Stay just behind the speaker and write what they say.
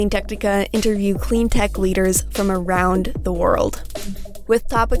Technica interview clean tech leaders from around the world. With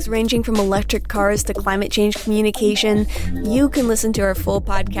topics ranging from electric cars to climate change communication, you can listen to our full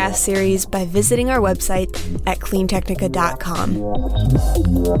podcast series by visiting our website at cleantechnica.com.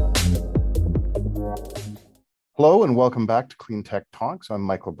 Hello and welcome back to Clean Tech Talks. I'm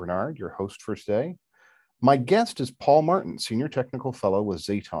Michael Bernard, your host for today. My guest is Paul Martin, Senior Technical Fellow with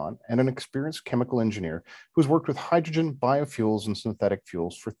Zaton and an experienced chemical engineer who's worked with hydrogen, biofuels, and synthetic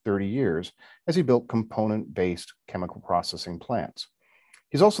fuels for 30 years as he built component-based chemical processing plants.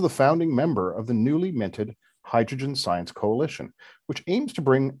 He's also the founding member of the newly minted Hydrogen Science Coalition, which aims to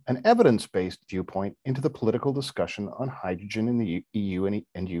bring an evidence-based viewpoint into the political discussion on hydrogen in the EU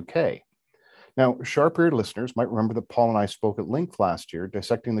and UK. Now, sharp-eared listeners might remember that Paul and I spoke at length last year,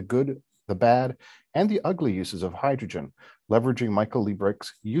 dissecting the good, the bad, and the ugly uses of hydrogen, leveraging Michael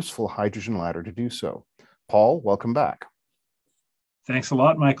Liebreich's useful hydrogen ladder to do so. Paul, welcome back. Thanks a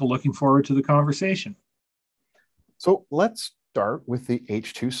lot, Michael. Looking forward to the conversation. So let's start with the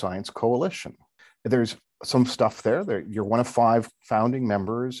H2 Science Coalition. There's some stuff there. You're one of 5 founding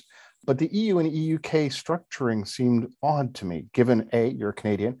members, but the EU and EUK structuring seemed odd to me, given A, you're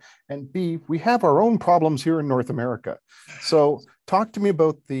Canadian, and B, we have our own problems here in North America. So talk to me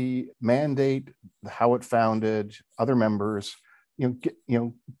about the mandate, how it founded, other members,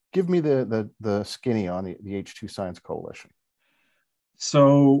 give me the skinny on the H2 Science Coalition.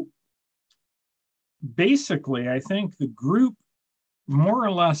 So basically, I think the group more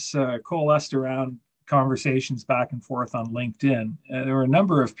or less coalesced around conversations back and forth on LinkedIn. There were a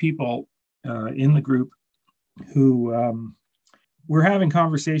number of people in the group who were having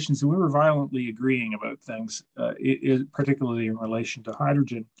conversations, and we were violently agreeing about things, particularly in relation to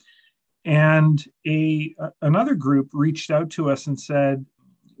hydrogen. And another group reached out to us and said,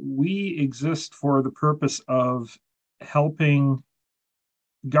 we exist for the purpose of helping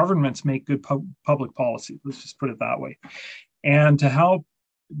governments make good public policy. Let's just put it that way. And to help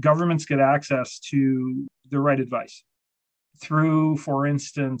governments get access to the right advice through, for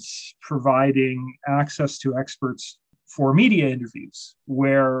instance, providing access to experts for media interviews,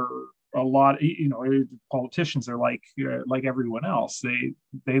 where a lot, politicians are like everyone else.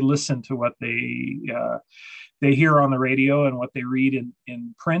 They listen to what they hear on the radio and what they read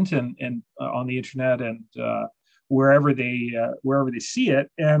in print and on the internet and wherever they see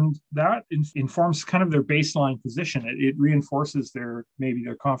it, and that informs kind of their baseline position. It reinforces their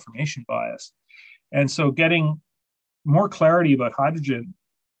confirmation bias. And so getting more clarity about hydrogen,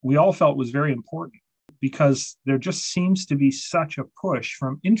 we all felt was very important, because there just seems to be such a push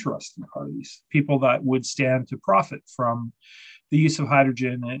from interested parties, people that would stand to profit from the use of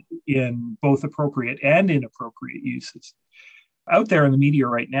hydrogen in both appropriate and inappropriate uses out there in the media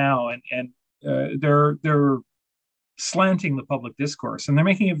right now. And they're slanting the public discourse, and they're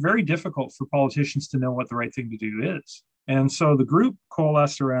making it very difficult for politicians to know what the right thing to do is. And so the group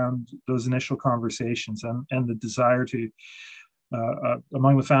coalesced around those initial conversations and the desire to,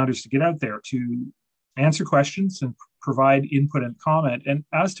 among the founders, to get out there to answer questions and provide input and comment. And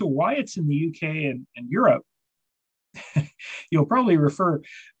as to why it's in the UK and Europe, you'll probably recall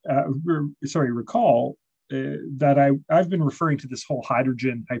that I've been referring to this whole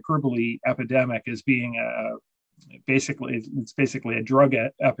hydrogen hyperbole epidemic as being it's basically a drug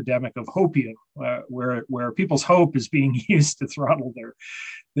epidemic of hopium, where people's hope is being used to throttle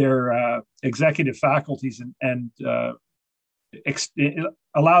their executive faculties and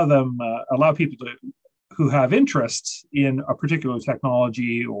allow people who have interests in a particular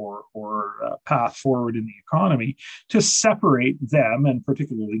technology or path forward in the economy to separate them, and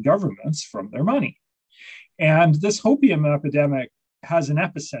particularly governments, from their money. And this hopium epidemic has an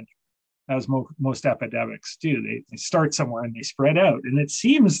epicenter, as most epidemics do. They start somewhere and they spread out. And it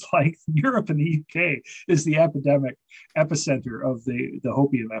seems like Europe and the UK is the epicenter of the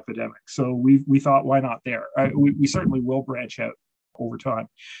hopium epidemic. So we thought, why not there? We certainly will branch out over time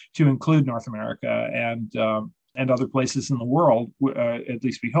to include North America and other places in the world, at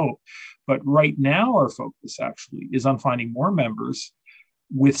least we hope. But right now, our focus actually is on finding more members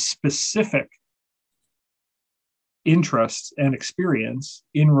with specific interests and experience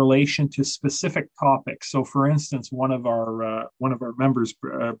in relation to specific topics. So, for instance, one of our members,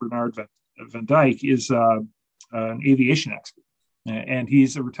 Bernard van Dijk, is an aviation expert, and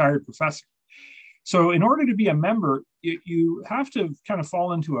he's a retired professor. So, in order to be a member, you have to kind of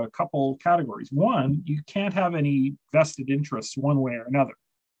fall into a couple categories. One, you can't have any vested interests one way or another.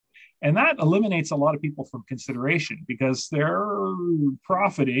 And that eliminates a lot of people from consideration, because they're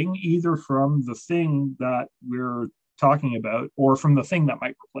profiting either from the thing that we're talking about or from the thing that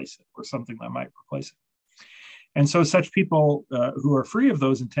might replace it, or something that might replace it. And so such people who are free of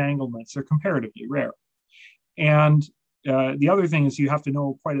those entanglements are comparatively rare. And the other thing is you have to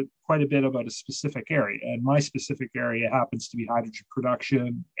know quite a bit about a specific area. And my specific area happens to be hydrogen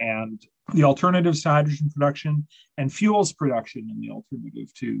production and the alternatives to hydrogen production and fuels production and the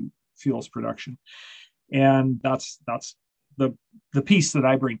alternative to fuels production. And that's the piece that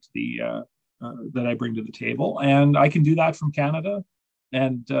I bring to the table. And I can do that from Canada.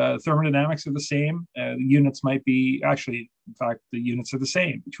 And thermodynamics are the same. The units might be actually, in fact, the units are the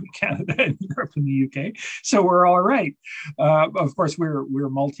same between Canada and Europe and the UK. So we're all right. Of course, we're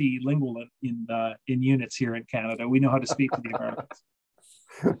multilingual in units here in Canada. We know how to speak to the Americans.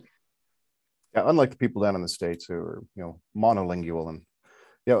 Yeah, unlike the people down in the States who are, monolingual, and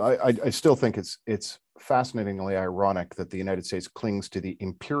I still think it's fascinatingly ironic that the United States clings to the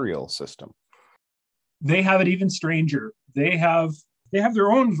imperial system. They have it even stranger. They have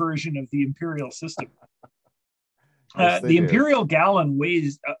their own version of the imperial system. Yes, the imperial gallon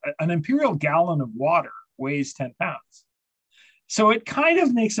weighs an imperial gallon of water weighs 10 pounds. So it kind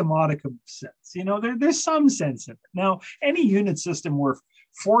of makes a modicum of sense. There's some sense in it. Now, any unit system where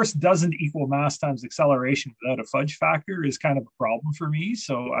force doesn't equal mass times acceleration without a fudge factor is kind of a problem for me.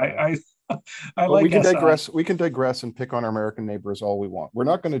 So I like. We can digress and pick on our American neighbors all we want. We're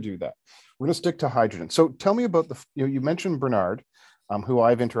not going to do that. We're going to stick to hydrogen. So tell me about you mentioned Bernard, who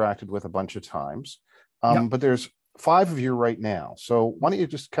I've interacted with a bunch of times, but there's 5 of you right now. So why don't you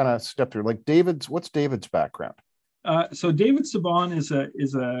just kind of step through, like what's David's background? So David Saban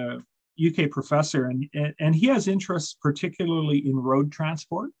is a UK professor, and he has interests particularly in road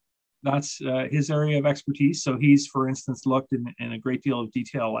transport. That's his area of expertise. So he's, for instance, looked in a great deal of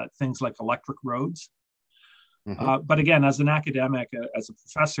detail at things like electric roads. Mm-hmm. But again, as an academic, as a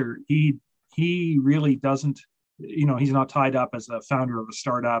professor, he really doesn't, he's not tied up as a founder of a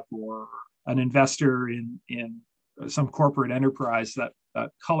startup or an investor in some corporate enterprise that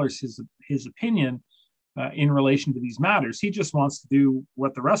colors his opinion in relation to these matters. He just wants to do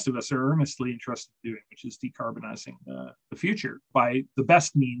what the rest of us are earnestly interested in doing, which is decarbonizing the future by the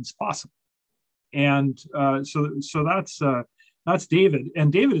best means possible. And so that's David.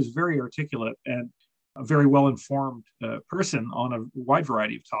 And David is very articulate and a very well-informed person on a wide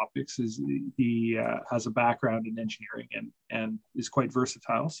variety of topics. He has a background in engineering and is quite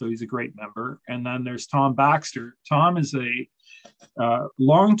versatile, so he's a great member. And then there's Tom Baxter. Tom is a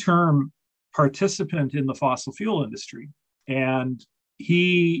long-term participant in the fossil fuel industry, and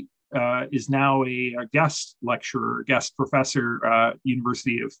he is now a guest lecturer, guest professor at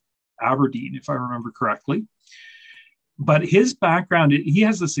University of Aberdeen, if I remember correctly. But his background, he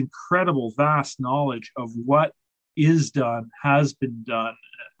has this incredible, vast knowledge of what is done, has been done,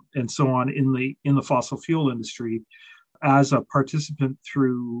 and so on in the fossil fuel industry as a participant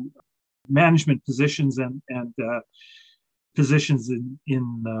through management positions and positions in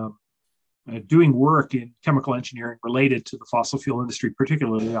doing work in chemical engineering related to the fossil fuel industry,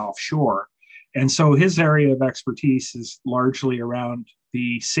 particularly offshore. And so his area of expertise is largely around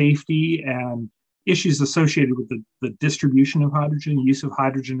the safety and issues associated with the distribution of hydrogen, use of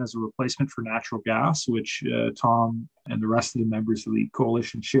hydrogen as a replacement for natural gas, which Tom and the rest of the members of the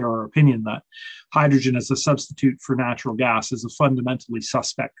coalition share our opinion that hydrogen as a substitute for natural gas is a fundamentally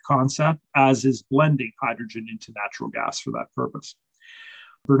suspect concept, as is blending hydrogen into natural gas for that purpose.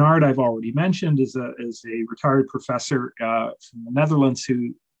 Bernard, I've already mentioned, is a retired professor from the Netherlands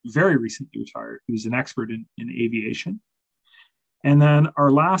who very recently retired, who's an expert in aviation. And then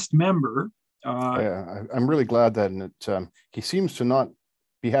our last member. I'm really glad that he seems to not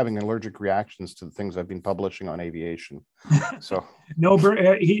be having allergic reactions to the things I've been publishing on aviation. So no,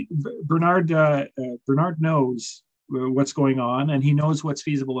 Bernard knows what's going on, and he knows what's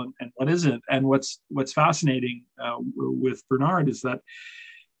feasible and what isn't. And what's fascinating with Bernard is that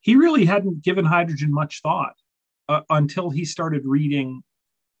he really hadn't given hydrogen much thought until he started reading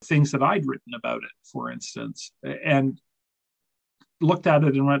things that I'd written about it, for instance, and looked at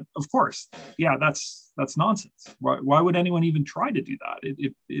it and went, of course, yeah, that's nonsense. Why would anyone even try to do that?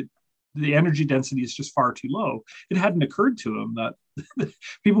 The energy density is just far too low. It hadn't occurred to him that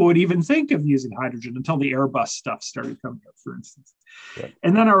people would even think of using hydrogen until the Airbus stuff started coming up, for instance. Yeah.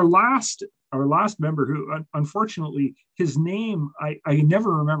 And then our last member, who unfortunately his name I never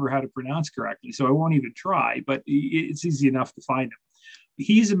remember how to pronounce correctly, so I won't even try, but it's easy enough to find him.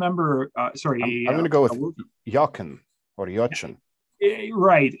 He's a member. I'm going to go with Jochen or Jochen.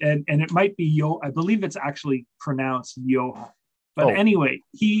 Right, and it might be I believe it's actually pronounced Johann. But anyway,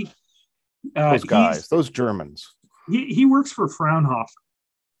 those Germans. He works for Fraunhofer,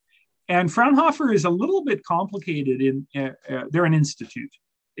 and Fraunhofer is a little bit complicated. They're an institute,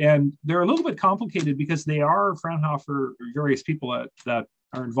 And they're a little bit complicated because they are Fraunhofer, various people that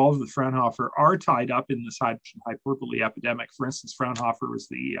are involved with Fraunhofer are tied up in this hydrogen hyperbole epidemic. For instance, Fraunhofer was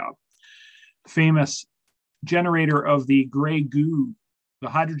the famous generator of the gray goo, the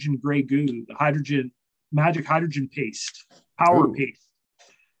hydrogen gray goo, the hydrogen magic hydrogen paste, power paste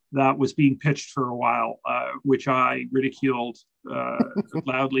that was being pitched for a while, which I ridiculed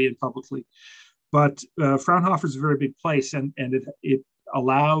loudly and publicly. But Fraunhofer is a very big place, and it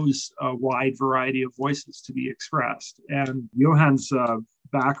allows a wide variety of voices to be expressed. And Johan's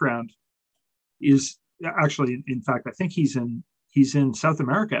background is actually, in fact, I think he's in South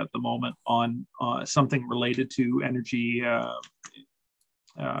America at the moment on something related to energy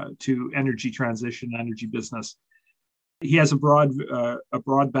transition, energy business. He has a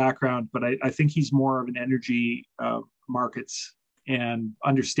broad background, but I think he's more of an energy markets and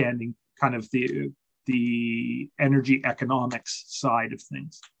understanding kind of the energy economics side of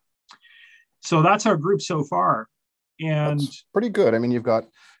things. So that's our group so far. And that's pretty good. I mean, you've got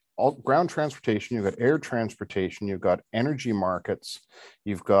all ground transportation, you've got air transportation, you've got energy markets,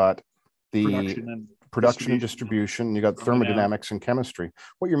 you've got the production and distribution, you've got thermodynamics and chemistry.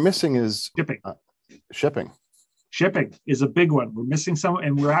 What you're missing is shipping. Shipping is a big one. We're missing someone,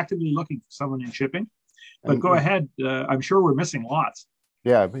 and we're actively looking for someone in shipping. But go ahead. I'm sure we're missing lots.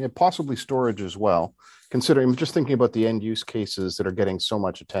 Yeah, possibly storage as well. Considering, I'm just thinking about the end use cases that are getting so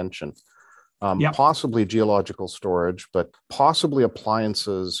much attention. Possibly geological storage, but possibly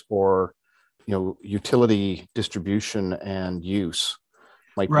appliances or, utility distribution and use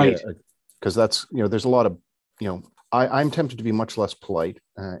might be, because that's, there's a lot of, I'm tempted to be much less polite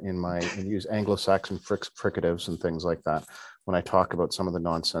and use Anglo-Saxon fricatives and things like that when I talk about some of the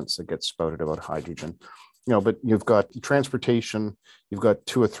nonsense that gets spouted about hydrogen. But you've got transportation, you've got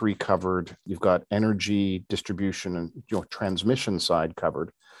 2 or 3 covered, you've got energy distribution and transmission side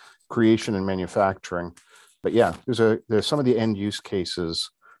covered, creation and manufacturing. But yeah, there's some of the end use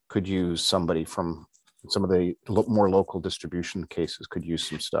cases could use somebody from some of the more local distribution cases could use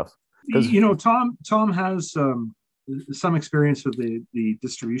some stuff. Tom has some experience with the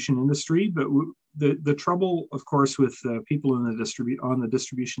distribution industry, but the trouble, of course, with people in on the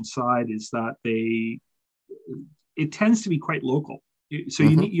distribution side is that it tends to be quite local. So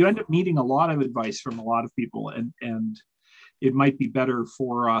you end up needing a lot of advice from a lot of people, and it might be better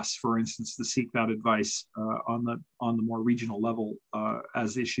for us, for instance, to seek that advice on the more regional level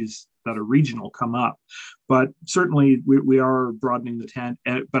as issues that are regional come up. But certainly we are broadening the tent.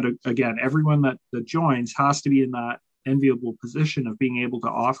 But again, everyone that joins has to be in that enviable position of being able to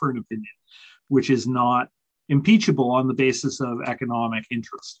offer an opinion, which is not impeachable on the basis of economic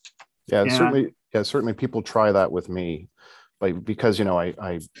interest. Certainly people try that with me. Because,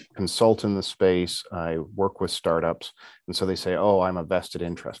 I consult in the space, I work with startups, and so they say, oh, I'm a vested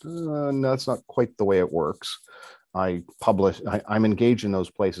interest. No, that's not quite the way it works. I'm engaged in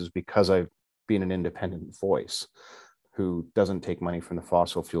those places because I've been an independent voice who doesn't take money from the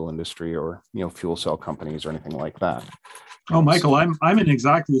fossil fuel industry or, fuel cell companies or anything like that. Oh, Michael, I'm in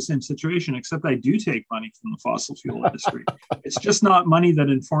exactly the same situation, except I do take money from the fossil fuel industry. It's just not money that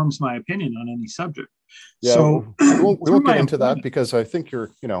informs my opinion on any subject. Yeah, so we won't get into that because I think your,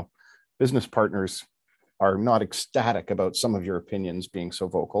 business partners are not ecstatic about some of your opinions being so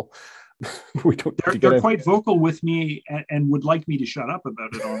vocal. They're quite vocal with me and would like me to shut up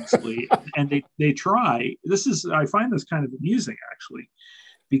about it, honestly. And they try. I find this kind of amusing, actually,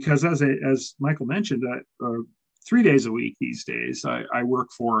 because as Michael mentioned, 3 days a week these days, I work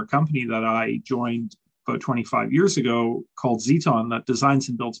for a company that I joined about 25 years ago called Zeton, that designs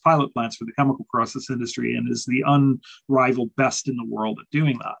and builds pilot plants for the chemical process industry and is the unrivaled best in the world at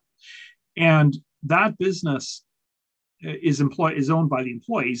doing that. And that business is owned by the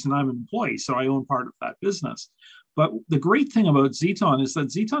employees, and I'm an employee, so I own part of that business. But the great thing about Zeton is that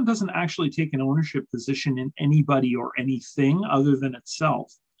Zeton doesn't actually take an ownership position in anybody or anything other than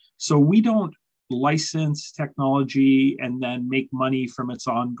itself. So we don't license technology and then make money from its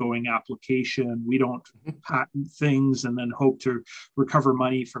ongoing application. We don't patent things and then hope to recover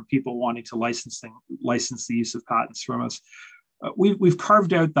money from people wanting to license the use of patents from us. We've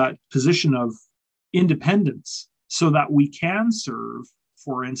carved out that position of independence so that we can serve,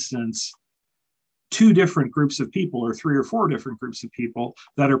 for instance, 2 different groups of people or 3 or 4 different groups of people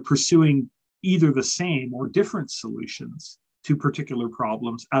that are pursuing either the same or different solutions to particular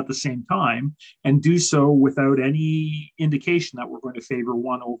problems at the same time, and do so without any indication that we're going to favor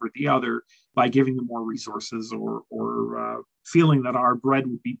one over the other by giving them more resources or feeling that our bread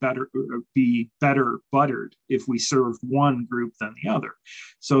would be better buttered if we served one group than the other.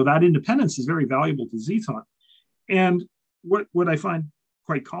 So that independence is very valuable to Zeton. And what I find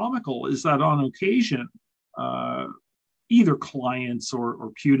quite comical is that on occasion, either clients or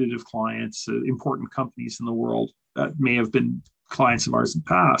putative clients, important companies in the world that may have been clients of ours in the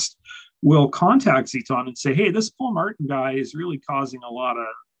past, will contact Zeton and say, hey, this Paul Martin guy is really causing a lot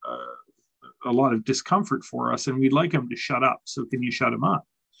of discomfort for us, and we'd like him to shut up. So can you shut him up?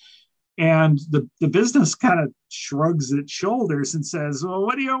 And the business kind of shrugs its shoulders and says, well,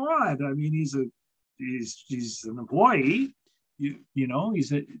 what do you want? I mean, he's an employee,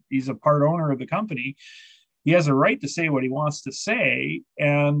 he's a part owner of the company. He has a right to say what he wants to say,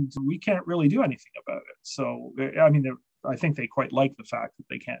 and we can't really do anything about it. So, I mean, I think they quite like the fact that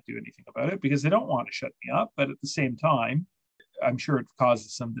they can't do anything about it because they don't want to shut me up. But at the same time, I'm sure it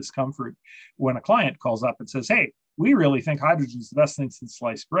causes some discomfort when a client calls up and says, hey, we really think hydrogen is the best thing since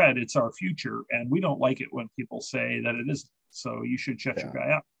sliced bread. It's our future. And we don't like it when people say that it isn't. So you should shut your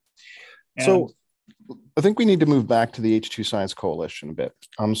guy up. And so I think we need to move back to the H2 Science Coalition a bit.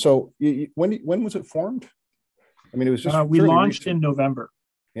 So when was it formed? I mean, it was just we launched in November.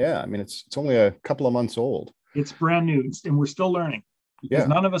 Yeah, I mean, it's only a couple of months old. It's brand new, and we're still learning because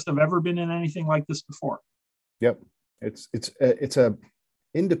none of us have ever been in anything like this before. Yep, it's a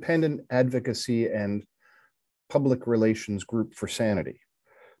independent advocacy and public relations group for sanity,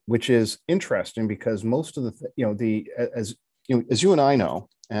 which is interesting because most of as you and I know,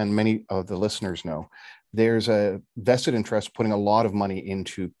 and many of the listeners know, there's a vested interest putting a lot of money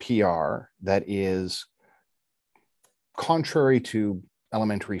into PR that is contrary to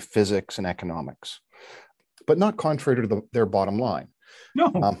elementary physics and economics, but not contrary to their bottom line. No,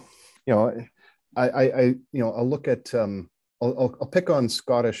 I'll look at I'll pick on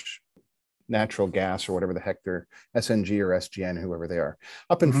Scottish Natural Gas or whatever the heck they're, SNG or SGN, whoever they are.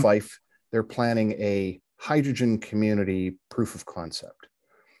 Up in Fife, they're planning a hydrogen community proof of concept.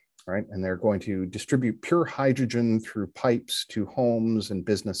 Right, and they're going to distribute pure hydrogen through pipes to homes and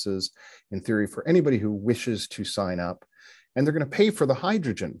businesses, in theory, for anybody who wishes to sign up. And they're going to pay for the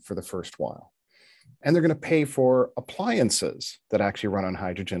hydrogen for the first while. And they're going to pay for appliances that actually run on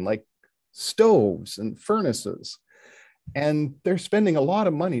hydrogen, like stoves and furnaces. And they're spending a lot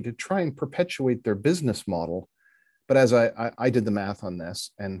of money to try and perpetuate their business model. But as I did the math on this,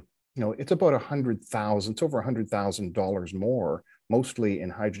 and it's about $100,000, it's over $100,000 more, mostly in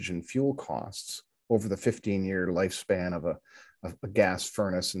hydrogen fuel costs over the 15-year lifespan of a gas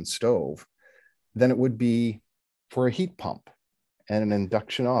furnace and stove, than it would be for a heat pump and an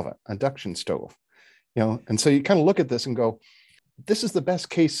induction stove. And so you kind of look at this and go, this is the best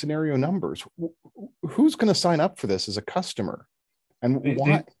case scenario numbers. Who's going to sign up for this as a customer, and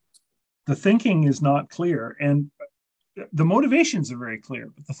why? The thinking is not clear, and the motivations are very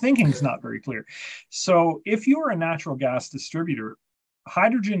clear, but the thinking is not very clear. So if you're a natural gas distributor,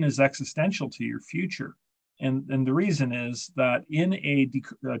 hydrogen is existential to your future. And the reason is that in a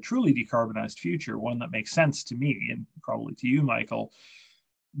truly decarbonized future, one that makes sense to me and probably to you, Michael,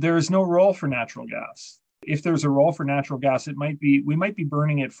 there is no role for natural gas. If there's a role for natural gas, we might be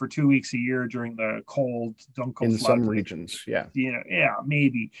burning it for 2 weeks a year during the cold, Dunkel in some regions. Yeah.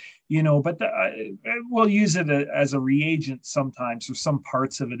 Maybe, but we'll use it as a reagent sometimes, or some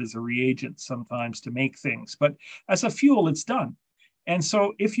parts of it as a reagent sometimes to make things. But as a fuel, it's done. And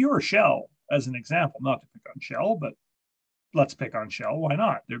so if you're a Shell, as an example, not to pick on Shell, but let's pick on Shell. Why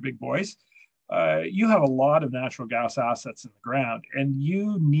not? They're big boys. You have a lot of natural gas assets in the ground, and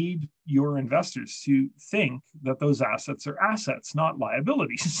you need your investors to think that those assets are assets, not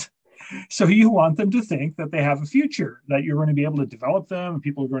liabilities. So you want them to think that they have a future, that you're going to be able to develop them, and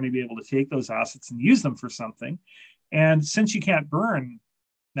people are going to be able to take those assets and use them for something. And since you can't burn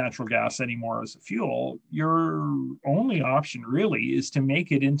natural gas anymore as a fuel, your only option really is to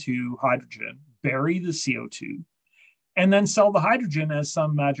make it into hydrogen, bury the CO2, and then sell the hydrogen as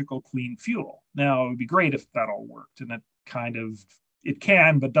some magical clean fuel. Now, it would be great if that all worked, and it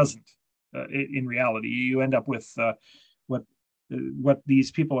can, but doesn't. In reality, you end up with what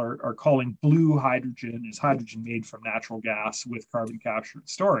these people are calling blue hydrogen, is hydrogen made from natural gas with carbon capture and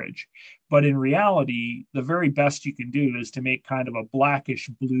storage. But in reality, the very best you can do is to make kind of a blackish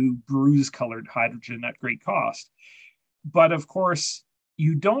blue bruise-colored hydrogen at great cost. But of course,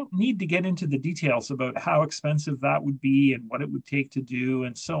 you don't need to get into the details about how expensive that would be and what it would take to do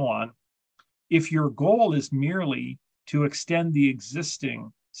and so on. If your goal is merely to extend the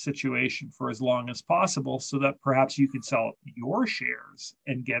existing situation for as long as possible so that perhaps you could sell your shares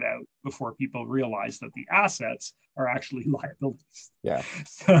and get out before people realize that the assets are actually liabilities. Yeah.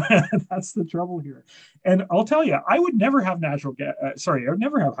 So that's the trouble here. And I'll tell you, I would never have I would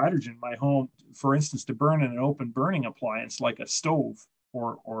never have hydrogen in my home, for instance, to burn in an open burning appliance like a stove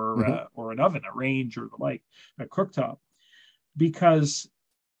or an oven, a range, or the like, a cooktop, because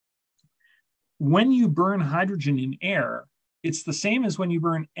when you burn hydrogen in air, it's the same as when you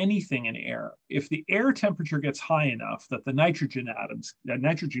burn anything in air. If the air temperature gets high enough that the nitrogen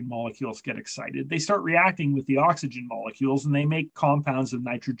molecules get excited, they start reacting with the oxygen molecules and they make compounds of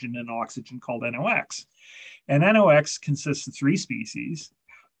nitrogen and oxygen called NOx. And NOx consists of 3 species.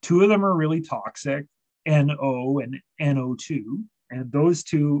 2 of them are really toxic, NO and NO2. And those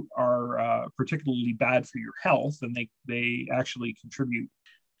 2 are particularly bad for your health, and they actually contribute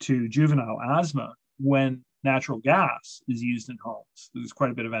to juvenile asthma when natural gas is used in homes. There's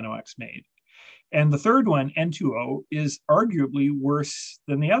quite a bit of NOx made. And the third one, N2O, is arguably worse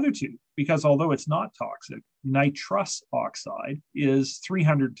than the other 2, because although it's not toxic, nitrous oxide is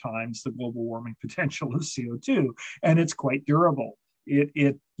 300 times the global warming potential of CO2, and it's quite durable.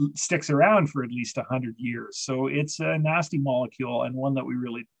 It sticks around for at least 100 years. So it's a nasty molecule, and one that we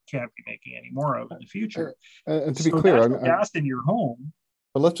really can't be making any more of in the future. And to be clear, gas in your home.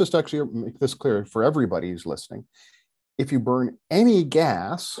 But let's just actually make this clear for everybody who's listening. If you burn any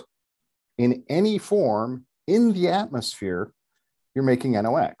gas in any form in the atmosphere, you're making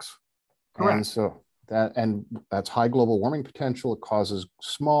NOx. Correct. And so that's high global warming potential. It causes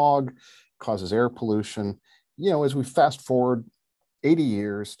smog, causes air pollution. As we fast forward 80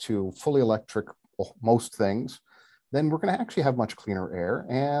 years to fully electric most things, then we're going to actually have much cleaner air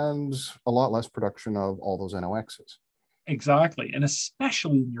and a lot less production of all those NOx's. Exactly. And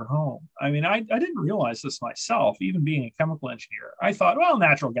especially in your home. I mean, I didn't realize this myself, even being a chemical engineer. I thought, well,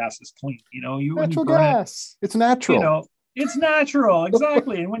 natural gas is clean. Natural gas. It's natural. It's natural.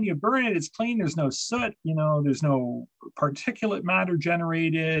 Exactly. And when you burn it, it's clean. There's no soot, there's no particulate matter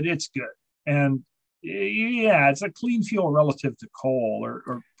generated. It's good. And yeah, it's a clean fuel relative to coal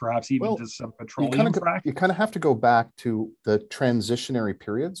or perhaps even to some petroleum fracking. You kind of have to go back to the transitionary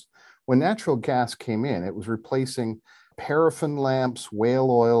periods. When natural gas came in, it was replacing paraffin lamps,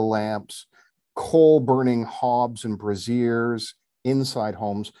 whale oil lamps, coal burning hobs and braziers inside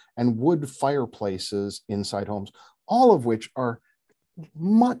homes, and wood fireplaces inside homes, all of which are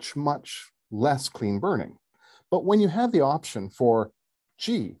much, much less clean burning. But when you have the option for,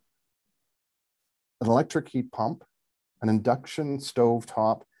 an electric heat pump, an induction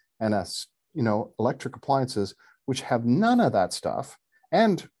stovetop, and electric appliances, which have none of that stuff,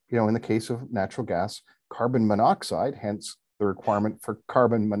 and in the case of natural gas, carbon monoxide, hence the requirement for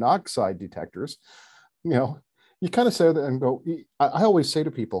carbon monoxide detectors, you kind of say that and go, I always say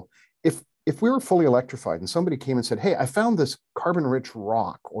to people, if we were fully electrified and somebody came and said, hey, I found this carbon-rich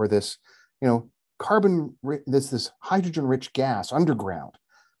rock or this, this hydrogen-rich gas underground,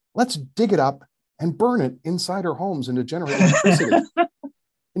 let's dig it up and burn it inside our homes and to generate electricity.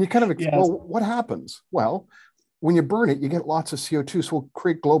 And you kind of, well, what happens? Well, when you burn it, you get lots of CO2, so it'll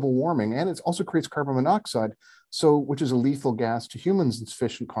create global warming, and it also creates carbon monoxide, which is a lethal gas to humans in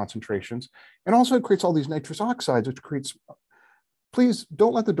sufficient concentrations, and also it creates all these nitrous oxides, which creates. Please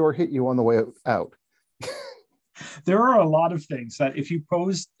don't let the door hit you on the way out. There are a lot of things that, if you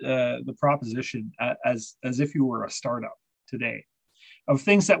posed the proposition as if you were a startup today, of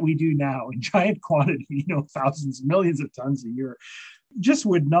things that we do now in giant quantity, thousands, millions of tons a year, just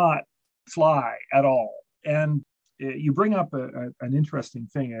would not fly at all. And you bring up an interesting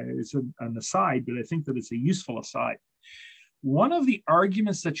thing. It's an aside, but I think that it's a useful aside. One of the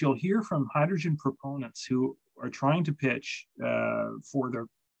arguments that you'll hear from hydrogen proponents who are trying to pitch for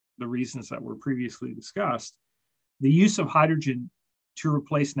the reasons that were previously discussed, the use of hydrogen to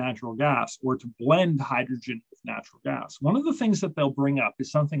replace natural gas or to blend hydrogen with natural gas. One of the things that they'll bring up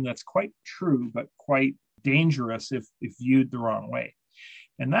is something that's quite true, but quite dangerous if viewed the wrong way.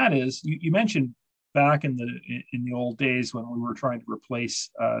 And that is, you mentioned back in the old days when we were trying to replace,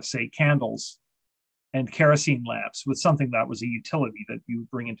 say, candles and kerosene lamps with something that was a utility that you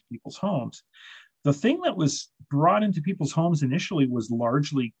bring into people's homes. The thing that was brought into people's homes initially was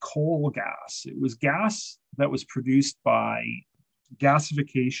largely coal gas. It was gas that was produced by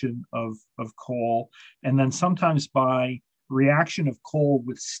gasification of coal, and then sometimes by reaction of coal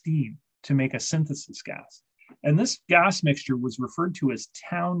with steam to make a synthesis gas. And this gas mixture was referred to as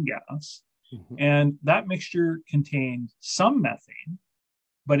town gas. Mm-hmm. And that mixture contained some methane,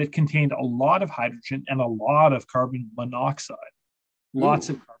 but it contained a lot of hydrogen and a lot of carbon monoxide. Lots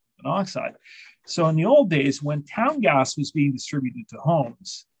of carbon monoxide. So in the old days, when town gas was being distributed to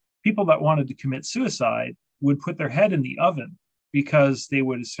homes, people that wanted to commit suicide would put their head in the oven because they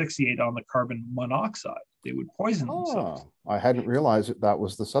would asphyxiate on the carbon monoxide. They would poison themselves. I hadn't realized that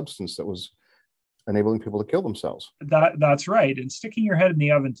was the substance that was enabling people to kill themselves. That's right. And sticking your head in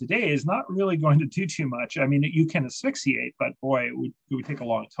the oven today is not really going to do too much. I mean, you can asphyxiate, but boy, it would take a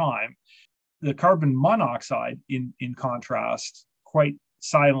long time. The carbon monoxide, in contrast, quite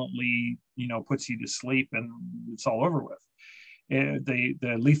silently, puts you to sleep and it's all over with.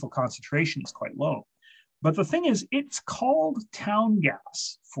 The lethal concentration is quite low. But the thing is, it's called town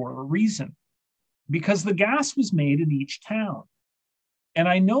gas for a reason, because the gas was made in each town. And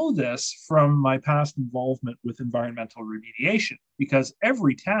I know this from my past involvement with environmental remediation, because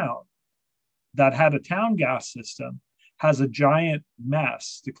every town that had a town gas system has a giant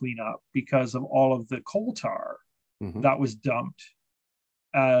mess to clean up because of all of the coal tar that was dumped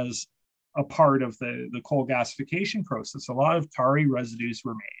as a part of the coal gasification process. A lot of tarry residues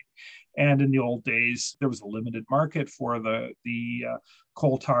were made. And in the old days, there was a limited market for the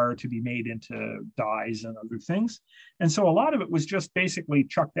coal tar to be made into dyes and other things. And so a lot of it was just basically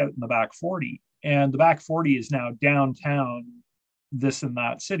chucked out in the back 40. And the back 40 is now downtown, this and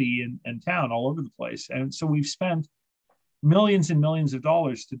that city and town all over the place. And so we've spent millions and millions of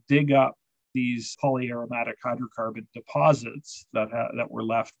dollars to dig up these polyaromatic hydrocarbon deposits that were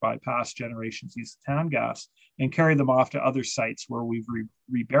left by past generations use of town gas, and carry them off to other sites where we've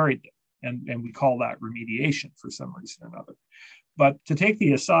reburied them. And we call that remediation for some reason or another. But to take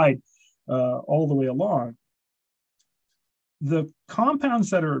the aside all the way along, the compounds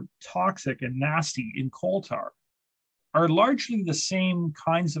that are toxic and nasty in coal tar are largely the same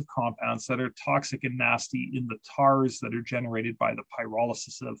kinds of compounds that are toxic and nasty in the tars that are generated by the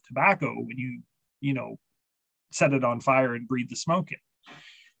pyrolysis of tobacco when you set it on fire and breathe the smoke in.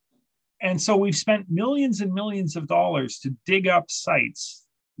 And so we've spent millions and millions of dollars to dig up sites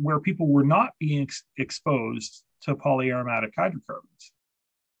where people were not being exposed to polyaromatic hydrocarbons.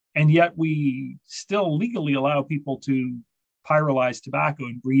 And yet we still legally allow people to pyrolyze tobacco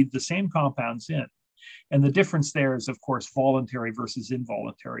and breathe the same compounds in. And the difference there is, of course, voluntary versus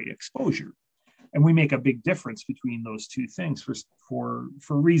involuntary exposure. And we make a big difference between those two things for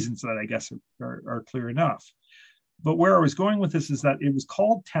reasons that I guess are clear enough. But where I was going with this is that it was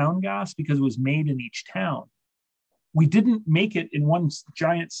called town gas because it was made in each town. We didn't make it in one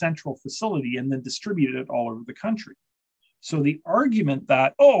giant central facility and then distribute it all over the country. So the argument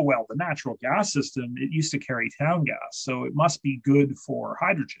that, the natural gas system, it used to carry town gas, so it must be good for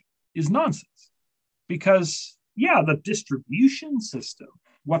hydrogen, is nonsense. Because, the distribution system,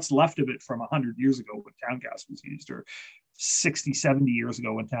 what's left of it from 100 years ago when town gas was used, or 60, 70 years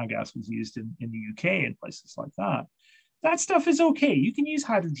ago when town gas was used in the UK and places like that, that stuff is okay. You can use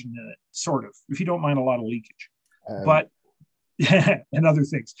hydrogen in it, sort of, if you don't mind a lot of leakage. But and other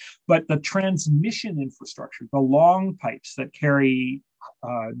things. But the transmission infrastructure, the long pipes that carry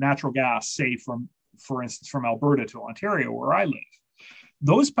natural gas, say for instance, from Alberta to Ontario, where I live,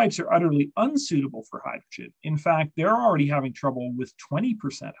 those pipes are utterly unsuitable for hydrogen. In fact, they're already having trouble with 20%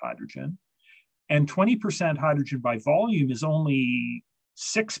 hydrogen. And 20% hydrogen by volume is only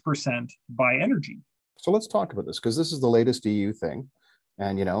 6% by energy. So let's talk about this, because this is the latest EU thing.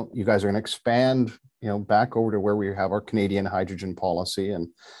 And, you guys are going to expand, back over to where we have our Canadian hydrogen policy and,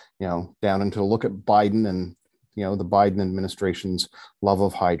 down into a look at Biden and, the Biden administration's love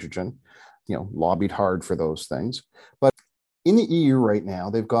of hydrogen, lobbied hard for those things. But in the EU right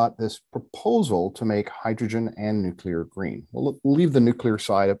now, they've got this proposal to make hydrogen and nuclear green. We'll leave the nuclear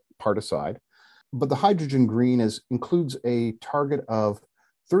part aside, but the hydrogen green includes a target of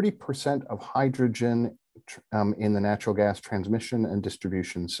 30% of hydrogen in the natural gas transmission and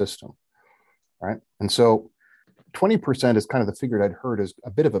distribution system, right? And so 20% is kind of the figure I'd heard is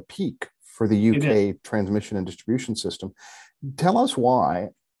a bit of a peak for the UK transmission and distribution system. Tell us why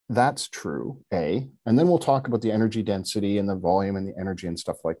that's true, A, and then we'll talk about the energy density and the volume and the energy and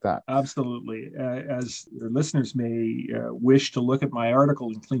stuff like that. Absolutely. As your listeners may wish to look at my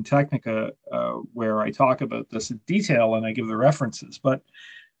article in Clean Technica, where I talk about this in detail and I give the references, but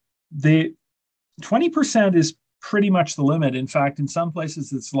the 20% is pretty much the limit. In fact, in some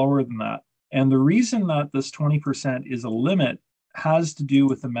places it's lower than that. And the reason that this 20% is a limit has to do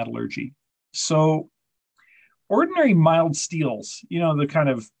with the metallurgy. So ordinary mild steels, the kind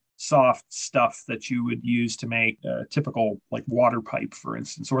of soft stuff that you would use to make a typical like water pipe, for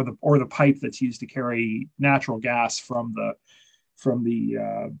instance, or the pipe that's used to carry natural gas from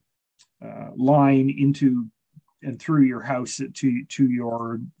the line into and through your house to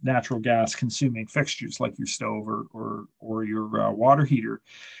your natural gas consuming fixtures like your stove or your water heater.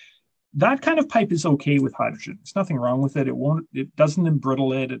 That kind of pipe is okay with hydrogen. There's nothing wrong with it. It doesn't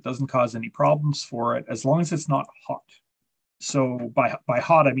embrittle it. It doesn't cause any problems for it, as long as it's not hot. So by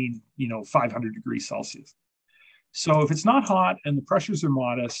hot, I mean, 500 degrees Celsius. So if it's not hot and the pressures are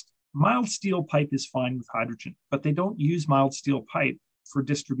modest, mild steel pipe is fine with hydrogen, but they don't use mild steel pipe for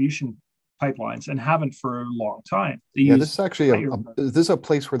distribution pipelines and haven't for a long time. This is actually this is a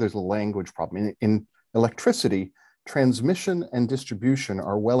place where there's a language problem. In electricity, transmission and distribution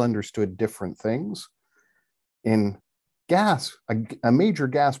are well understood different things. In gas, a major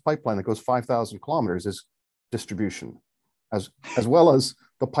gas pipeline that goes 5,000 kilometers is distribution, as well as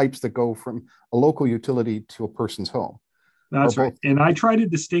the pipes that go from a local utility to a person's home. That's right. And I try to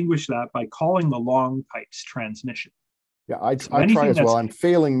distinguish that by calling the long pipes transmission. Yeah, I try as well. I'm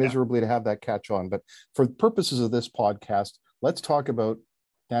failing miserably to have that catch on. But for purposes of this podcast, let's talk about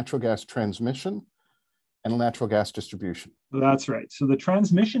natural gas transmission and natural gas distribution. That's right. So the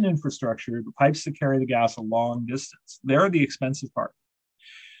transmission infrastructure, the pipes that carry the gas a long distance, they're the expensive part.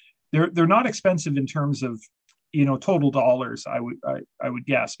 They're not expensive in terms of, total dollars, I would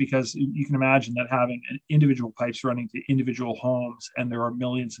guess, because you can imagine that having individual pipes running to individual homes, and there are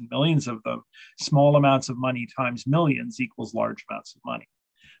millions and millions of them, small amounts of money times millions equals large amounts of money.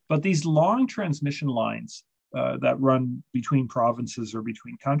 But these long transmission lines that run between provinces or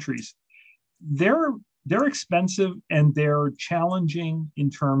between countries, they're expensive, and they're challenging in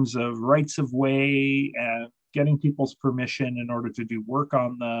terms of rights of way and getting people's permission in order to do work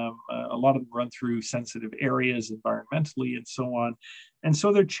on them. A lot of them run through sensitive areas environmentally and so on. And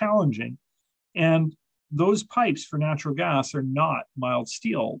so they're challenging. And those pipes for natural gas are not mild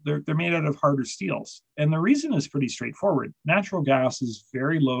steel. They're made out of harder steels. And the reason is pretty straightforward. Natural gas is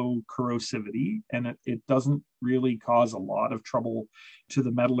very low corrosivity, and it doesn't really cause a lot of trouble to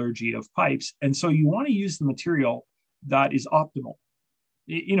the metallurgy of pipes. And so you want to use the material that is optimal,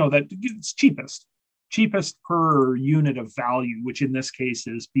 that it's cheapest per unit of value, which in this case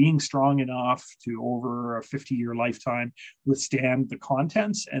is being strong enough to, over a 50-year lifetime, withstand the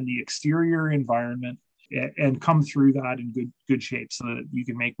contents and the exterior environment and come through that in good shape so that you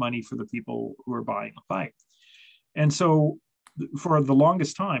can make money for the people who are buying the pipe. And so for a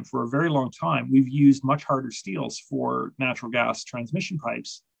very long time, we've used much harder steels for natural gas transmission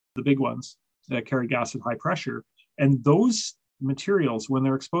pipes, the big ones that carry gas at high pressure. And those materials, when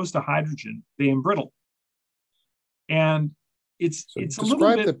they're exposed to hydrogen, they embrittle. And it's a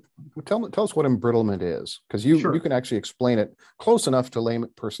little bit. Tell us what embrittlement is, because you can actually explain it close enough to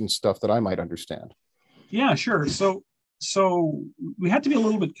layperson stuff that I might understand. Yeah, sure. So we had to be a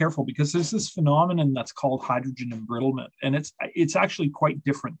little bit careful, because there's this phenomenon that's called hydrogen embrittlement, and it's actually quite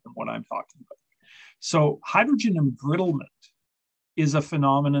different than what I'm talking about. So hydrogen embrittlement is a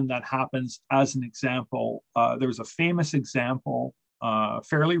phenomenon that happens, as an example. There's a famous example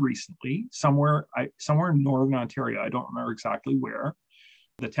fairly recently, somewhere in Northern Ontario. I don't remember exactly where,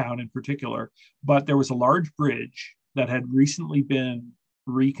 the town in particular, but there was a large bridge that had recently been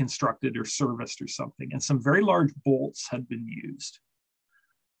reconstructed or serviced or something, and some very large bolts had been used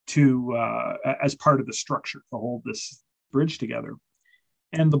to as part of the structure to hold this bridge together.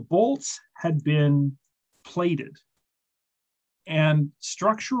 And the bolts had been plated. And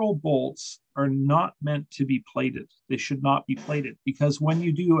structural bolts are not meant to be plated. They should not be plated, because when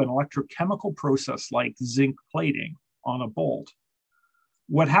you do an electrochemical process like zinc plating on a bolt,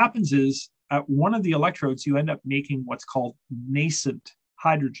 what happens is at one of the electrodes, you end up making what's called nascent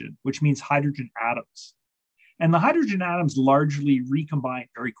hydrogen, which means hydrogen atoms. And the hydrogen atoms largely recombine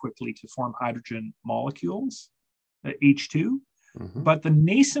very quickly to form hydrogen molecules, H2. Mm-hmm. But the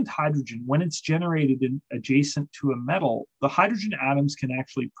nascent hydrogen, when it's generated adjacent to a metal, the hydrogen atoms can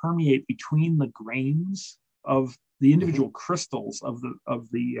actually permeate between the grains of the individual crystals of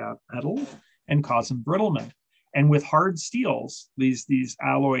the metal and cause embrittlement. And with hard steels, these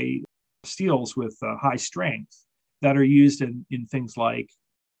alloy steels with high strength that are used in things like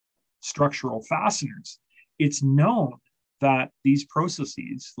structural fasteners, it's known that these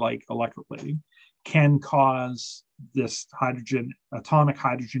processes, like electroplating, can cause this atomic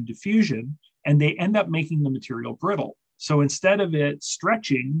hydrogen diffusion, and they end up making the material brittle. So instead of it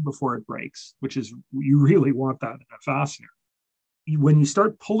stretching before it breaks, which is, you really want that in a fastener, when you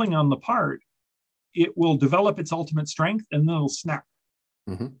start pulling on the part, it will develop its ultimate strength, and then it'll snap.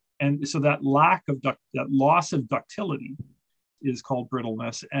 Mm-hmm. And so that loss of ductility is called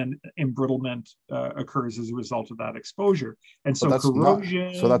brittleness, and embrittlement occurs as a result of that exposure. And so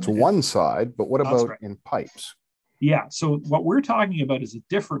corrosion. So that's one side, but what about in pipes? Yeah, so what we're talking about is a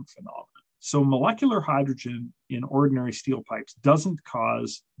different phenomenon. So molecular hydrogen in ordinary steel pipes doesn't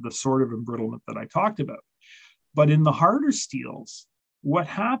cause the sort of embrittlement that I talked about. But in the harder steels, what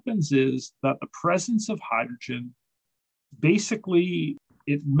happens is that the presence of hydrogen, basically,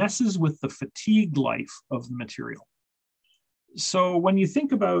 it messes with the fatigue life of the material. So when you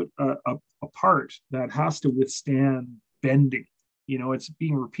think about a part that has to withstand bending, it's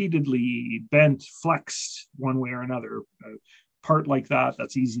being repeatedly bent, flexed one way or another. A part like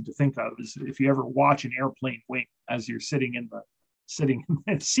that's easy to think of is if you ever watch an airplane wing as you're sitting in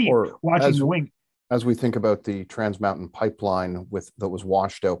the seat, or watching the wing. As we think about the Trans Mountain pipeline that was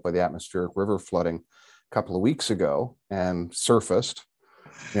washed out by the atmospheric river flooding a couple of weeks ago and surfaced,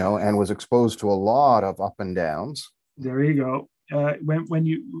 and was exposed to a lot of up and downs. There you go. When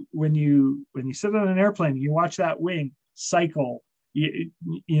you sit on an airplane, you watch that wing cycle,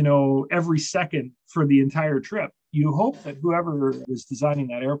 every second for the entire trip. You hope that whoever was designing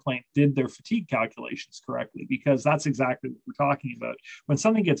that airplane did their fatigue calculations correctly, because that's exactly what we're talking about. When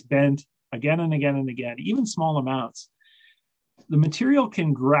something gets bent again and again and again, even small amounts, the material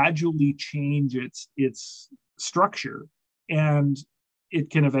can gradually change its structure, and it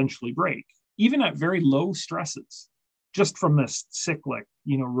can eventually break, even at very low stresses, just from this cyclic,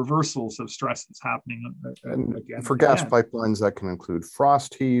 reversals of stresses happening again. For gas pipelines, that can include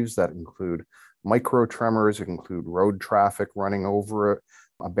frost heaves, that include micro tremors, it can include road traffic running over it,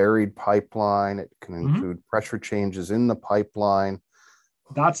 a buried pipeline, it can include pressure changes in the pipeline.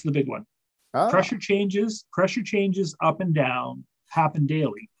 That's the big one. Pressure changes up and down happen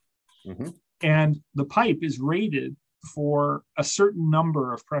daily. And the pipe is rated for a certain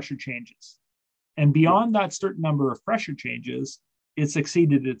number of pressure changes. And beyond that certain number of pressure changes, it's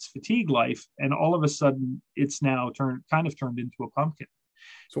exceeded its fatigue life, and all of a sudden it's now turned into a pumpkin.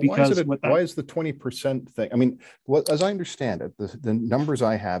 So why is the 20% thing? I mean, as I understand it, the numbers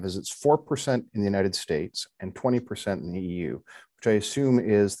I have is it's 4% in the United States and 20% in the EU, which I assume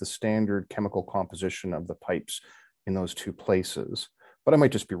is the standard chemical composition of the pipes in those two places. But I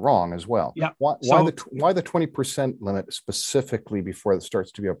might just be wrong as well. Yeah. Why the 20% limit specifically before it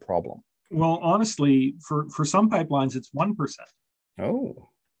starts to be a problem? Well, honestly, for some pipelines, it's 1%. Oh.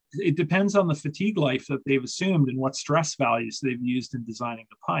 It depends on the fatigue life that they've assumed and what stress values they've used in designing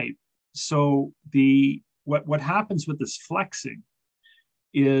the pipe. So what happens with this flexing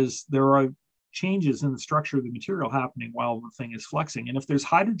is there are changes in the structure of the material happening while the thing is flexing. And if there's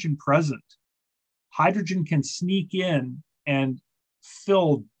hydrogen present, hydrogen can sneak in and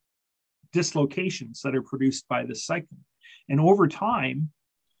fill dislocations that are produced by this cycling. And over time,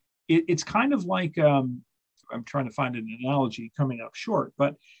 it's kind of like, I'm trying to find an analogy coming up short,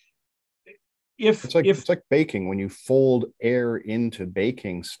 but it's like baking. When you fold air into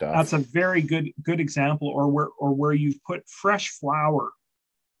baking stuff, that's a very good example. Or where you've put fresh flour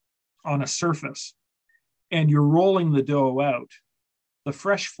on a surface and you're rolling the dough out, the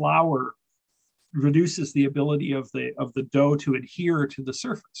fresh flour reduces the ability of the dough to adhere to the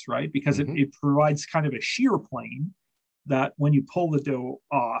surface, right? Because it provides kind of a shear plane that when you pull the dough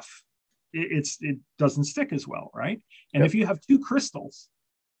off, it doesn't stick as well, right? And if you have two crystals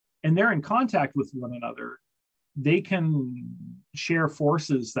and they're in contact with one another, they can share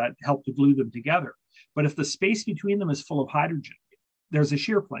forces that help to glue them together. But if the space between them is full of hydrogen, there's a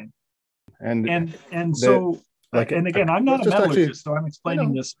shear plane. And again, I'm not a metallurgist, so I'm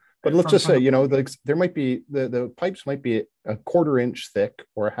explaining this. But let's just say, there might be the pipes might be a 1/4 inch thick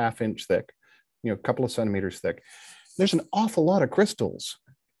or a 1/2 inch thick, a couple of centimeters thick. There's an awful lot of crystals.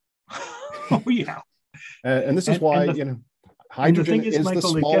 Oh yeah. And this is why, hydrogen is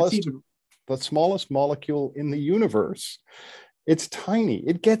the smallest molecule in the universe. It's tiny.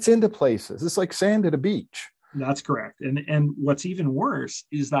 It gets into places. It's like sand at a beach. That's correct. And what's even worse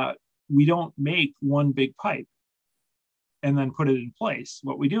is that we don't make one big pipe and then put it in place.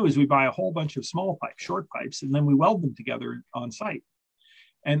 What we do is we buy a whole bunch of small pipes, short pipes, and then we weld them together on site.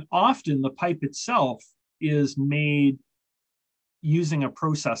 And often the pipe itself is made using a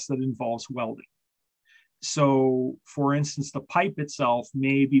process that involves welding. So, for instance, the pipe itself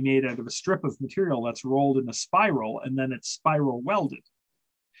may be made out of a strip of material that's rolled in a spiral, and then it's spiral welded.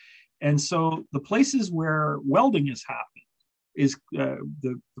 And so the places where welding has happened is the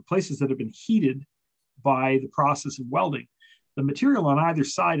places that have been heated by the process of welding. The material on either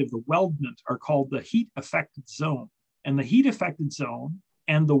side of the weldment are called the heat affected zone. And the heat affected zone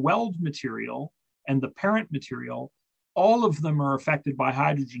and the weld material and the parent material, all of them are affected by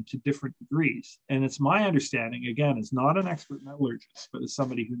hydrogen to different degrees. And it's my understanding, again, as not an expert metallurgist, but as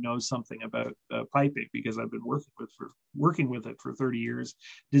somebody who knows something about piping, because I've been working with it for 30 years,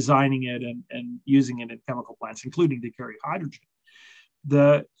 designing it and using it in chemical plants, including to carry hydrogen.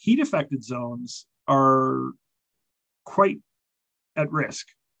 The heat affected zones are quite at risk,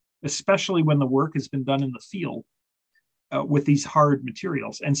 especially when the work has been done in the field with these hard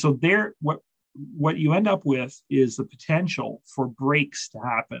materials. And so what you end up with is the potential for breaks to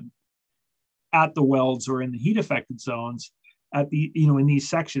happen at the welds or in the heat affected zones in these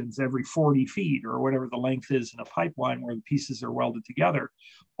sections every 40 feet or whatever the length is in a pipeline where the pieces are welded together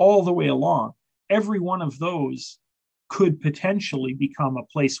all the way along. Every one of those could potentially become a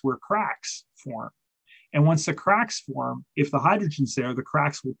place where cracks form. And once the cracks form, if the hydrogen's there, the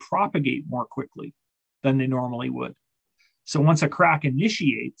cracks will propagate more quickly. than they normally would. So once a crack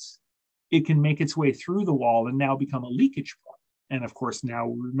initiates, it can make its way through the wall and now become a leakage point. And of course, now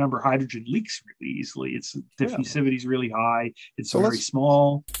remember, hydrogen leaks really easily. Its diffusivity is really high. It's very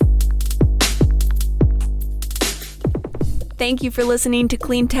small. Thank you for listening to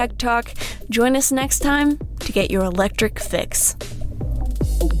Clean Tech Talk. Join us next time to get your electric fix.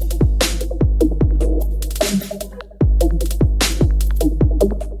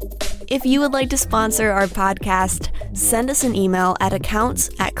 If you would like to sponsor our podcast, send us an email at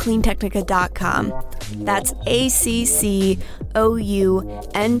accounts@cleantechnica.com. That's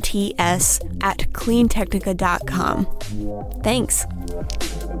ACCOUNTS@cleantechnica.com. Thanks.